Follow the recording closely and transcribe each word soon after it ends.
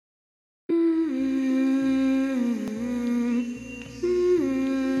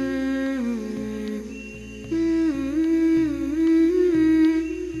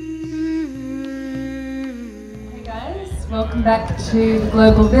welcome back to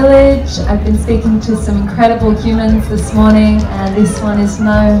Global Village. I've been speaking to some incredible humans this morning, and this one is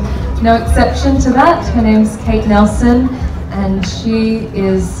no exception to that. Her name's Kate Nelson, and she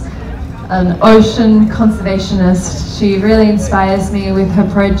is an ocean conservationist. She really inspires me with her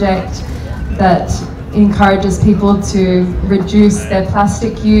project that encourages people to reduce their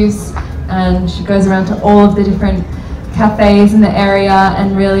plastic use, and she goes around to all of the different cafes in the area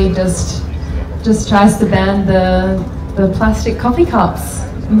and really just tries to ban the plastic coffee cups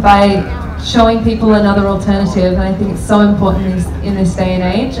by showing people another alternative. And I think it's so important in this day and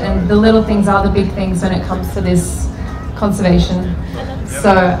age, and the little things are the big things when it comes to this conservation.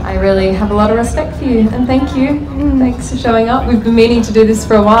 So I really have a lot of respect for you, and thank you. Thanks for showing up. We've been meaning to do this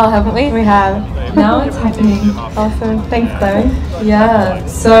for a while, haven't we? We have. Now it's happening. Awesome. Thanks, Chloe. Yeah,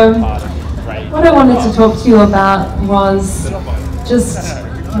 so what I wanted to talk to you about was just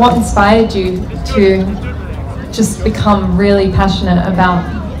what inspired you to just become really passionate about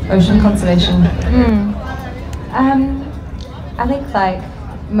ocean conservation. I think, like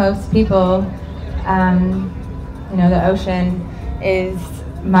most people, you know, the ocean is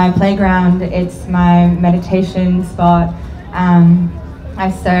my playground. It's my meditation spot.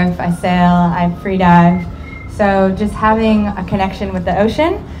 I surf, I sail, I free dive. So just having a connection with the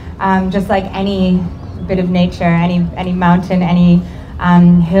ocean, just like any bit of nature, any mountain, any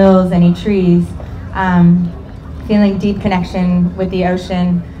hills, any trees, feeling deep connection with the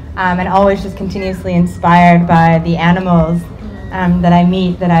ocean, and always just continuously inspired by the animals that I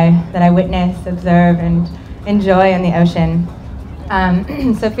meet, that I witness, observe, and enjoy in the ocean.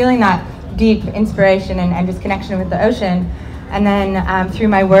 So feeling that deep inspiration and just connection with the ocean, and then through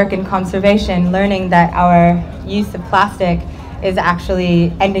my work in conservation, learning that our use of plastic is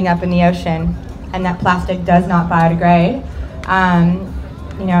actually ending up in the ocean, and that plastic does not biodegrade.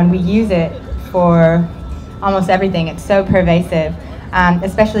 You know, and we use it for almost everything. It's so pervasive,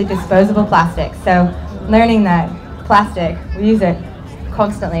 especially disposable plastic. So learning that plastic, we use it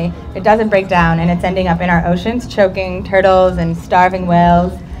constantly, it doesn't break down, and it's ending up in our oceans, choking turtles and starving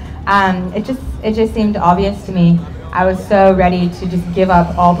whales. It just seemed obvious to me. I was so ready to just give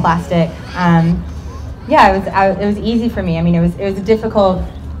up all plastic. Yeah, it was easy for me. I mean, it was difficult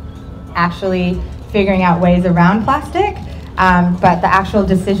actually figuring out ways around plastic. But the actual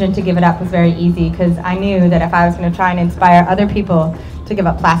decision to give it up was very easy, because I knew that if I was going to try and inspire other people to give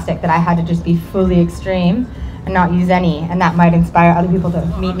up plastic, that I had to just be fully extreme and not use any, and that might inspire other people to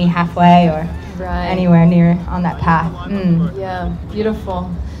meet me halfway or anywhere near on that path. Yeah, beautiful.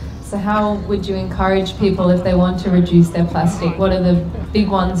 So how would you encourage people if they want to reduce their plastic? What are the big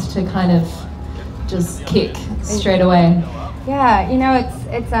ones to kind of just kick straight away? Yeah, you know,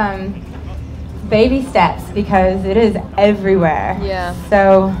 it's baby steps, because it is everywhere. Yeah.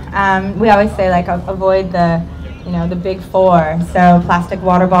 So we always say, like, avoid the big four. So plastic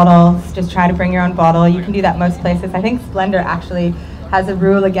water bottles, just try to bring your own bottle. You can do that most places. I think Splendor actually has a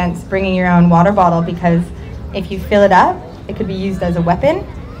rule against bringing your own water bottle, because if you fill it up, it could be used as a weapon.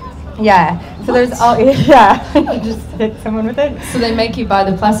 Yeah. So there's all you just hit someone with it. So they make you buy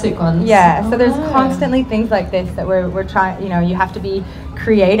the plastic ones. Yeah. So there's constantly things like this that we're trying. You know, you have to be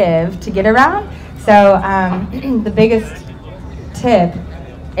creative to get around. So the biggest tip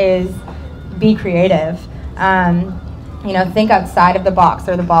is be creative. You know, think outside of the box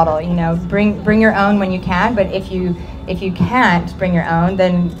or the bottle. You know, bring your own when you can. But if you can't bring your own,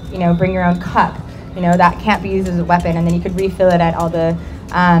 then bring your own cup. You know, that can't be used as a weapon, and then you could refill it at all the.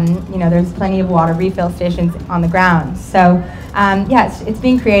 There's plenty of water refill stations on the ground. So yeah, it's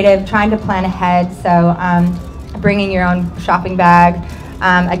being creative, trying to plan ahead. So bringing your own shopping bag.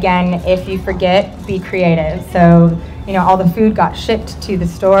 Again, if you forget, be creative. So, all the food got shipped to the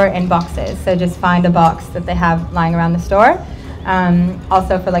store in boxes. So just find a box that they have lying around the store.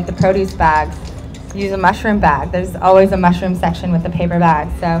 Also for like the produce bags, use a mushroom bag. There's always a mushroom section with the paper bag.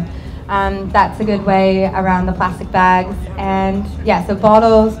 So that's a good way around the plastic bags. And yeah, so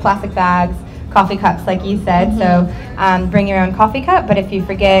bottles, plastic bags, coffee cups, like you said. So bring your own coffee cup. But if you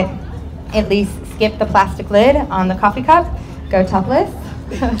forget, at least skip the plastic lid on the coffee cup. Go topless.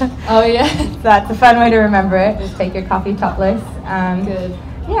 Oh yeah. So that's a fun way to remember it. Just take your coffee topless. Good.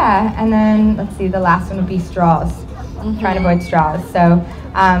 Yeah, and then let's see, the last one would be straws. Trying to avoid straws. So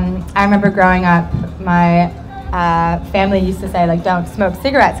I remember growing up, my family used to say, like, don't smoke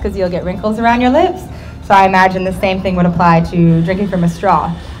cigarettes because you'll get wrinkles around your lips. So I imagine the same thing would apply to drinking from a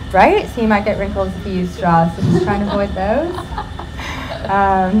straw, right? So you might get wrinkles if you use straws. So just trying to avoid those.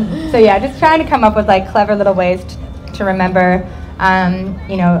 So yeah, just trying to come up with like clever little ways to remember. And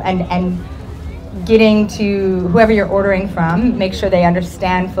getting to whoever you're ordering from, make sure they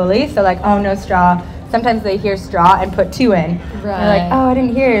understand fully. So like, oh, no straw sometimes they hear straw and put 2 in. Right. They're like, oh, I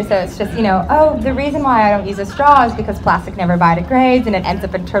didn't hear. So it's just, you know, oh, the reason why I don't use a straw is because plastic never biodegrades and it ends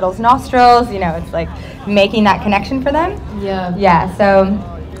up in turtles' nostrils. You know, it's like making that connection for them. Yeah. Yeah, so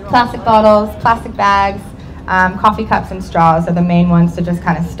plastic bottles, plastic bags, coffee cups and straws are the main ones to just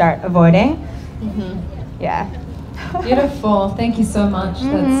kind of start avoiding. Yeah. Beautiful. Thank you so much.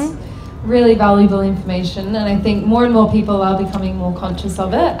 That's really valuable information, and I think more and more people are becoming more conscious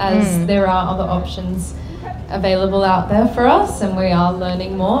of it as there are other options available out there for us, and we are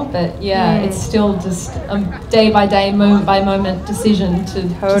learning more. But yeah, it's still just a day by day, moment by moment decision to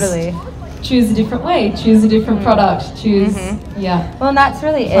just choose a different way, choose a different product, choose Well, and that's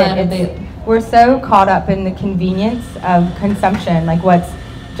really it. We're so caught up in the convenience of consumption, like what's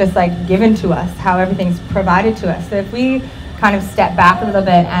just like given to us, how everything's provided to us. So if we kind of step back a little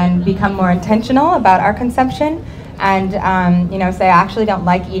bit and become more intentional about our consumption and you know, say, I actually don't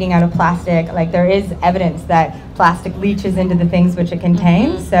like eating out of plastic. Like, there is evidence that plastic leaches into the things which it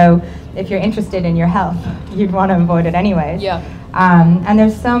contains. So if you're interested in your health, you'd want to avoid it anyways. Yeah. And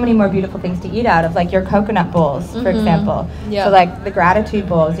there's so many more beautiful things to eat out of, like your coconut bowls, for example. So like the gratitude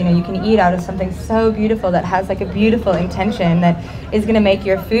bowls, you know, you can eat out of something so beautiful that has like a beautiful intention that is going to make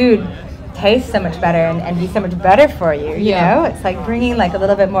your food taste so much better and be so much better for you, you know? It's like bringing like a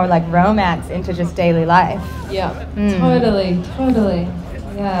little bit more like romance into just daily life. Yeah, totally.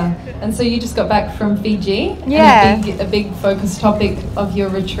 Yeah, and so you just got back from Fiji. Yeah. And a big focus topic of your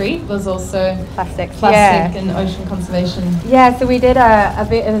retreat was also plastic and ocean conservation. Yeah, so we did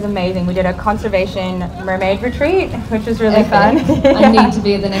it was amazing. We did a conservation mermaid retreat, which was really fun. I need to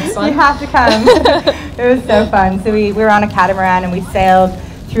be at the next one. You have to come. It was so fun. So we were on a catamaran and we sailed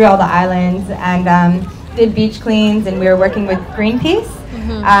through all the islands and did beach cleans, and we were working with Greenpeace.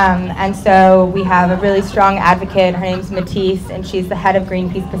 And so we have a really strong advocate. Her name's Matisse, and she's the head of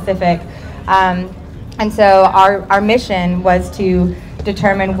Greenpeace Pacific. And so our mission was to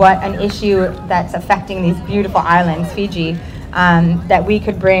determine what an issue that's affecting these beautiful islands, Fiji, that we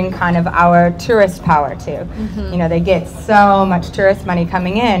could bring kind of our tourist power to. You know, they get so much tourist money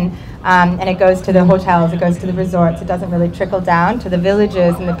coming in, and it goes to the hotels, it goes to the resorts. It doesn't really trickle down to the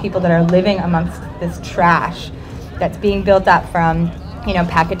villages and the people that are living amongst this trash that's being built up from, you know,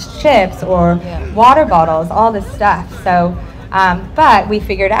 packaged chips or water bottles, all this stuff. So, but we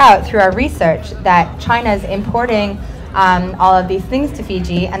figured out through our research that China's importing all of these things to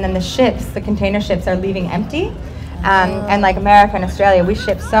Fiji, and then the container ships are leaving empty. And like America and Australia, we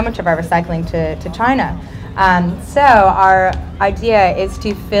ship so much of our recycling to China. So our idea is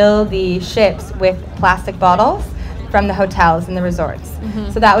to fill the ships with plastic bottles from the hotels and the resorts.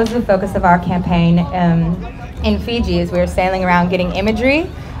 So that was the focus of our campaign in Fiji, as we were sailing around getting imagery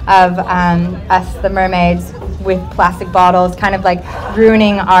of us, the mermaids, with plastic bottles, kind of like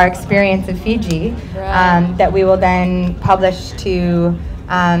ruining our experience of Fiji, that we will then publish to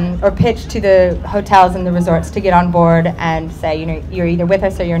or pitch to the hotels and the resorts to get on board and say, you know, you're either with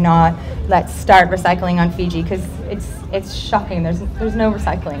us or you're not. Let's start recycling on Fiji, because it's shocking. There's no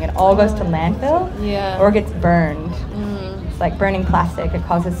recycling. It all goes to landfill or gets burned. It's like burning plastic. It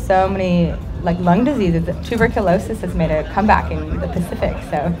causes so many like lung diseases. Tuberculosis has made a comeback in the Pacific.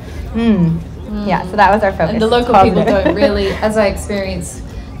 So yeah, so that was our focus. And the local people don't really, as I experienced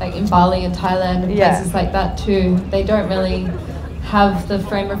like in Bali and Thailand and places like that too, they don't really have the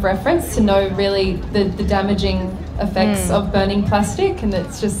frame of reference to know really the damaging effects of burning plastic, and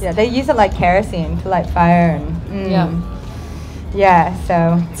it's just they use it like kerosene to light fire and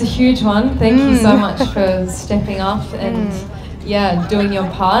so it's a huge one. Thank you so much for stepping up and doing your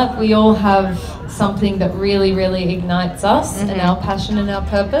part. We all have something that really ignites us and our passion and our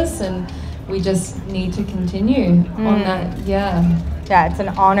purpose, and we just need to continue on that. It's an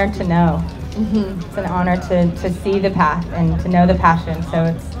honor to know. It's an honor to see the path and to know the passion. So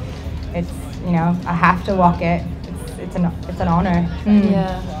it's you know, I have to walk it. It's an honor.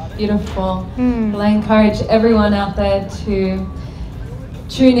 Yeah, beautiful. Well, I encourage everyone out there to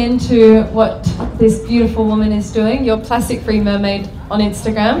tune into what this beautiful woman is doing. Your Plastic-Free Mermaid on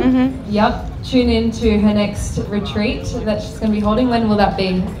Instagram. Yep. Tune in to her next retreat that she's going to be holding. When will that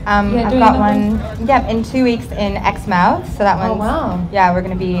be? I've got one. In 2 weeks in Exmouth. So that one's. Oh wow. Yeah, we're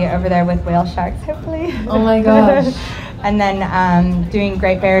going to be over there with whale sharks, hopefully. Oh my gosh. And then doing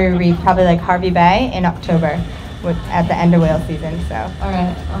Great Barrier Reef, probably like Harvey Bay in October, at the end of whale season. So. All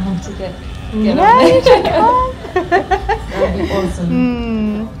right, I'll have to get on there. That would be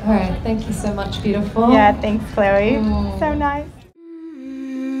awesome. All right, thank you so much, beautiful. Yeah, thanks, Chloe. So nice.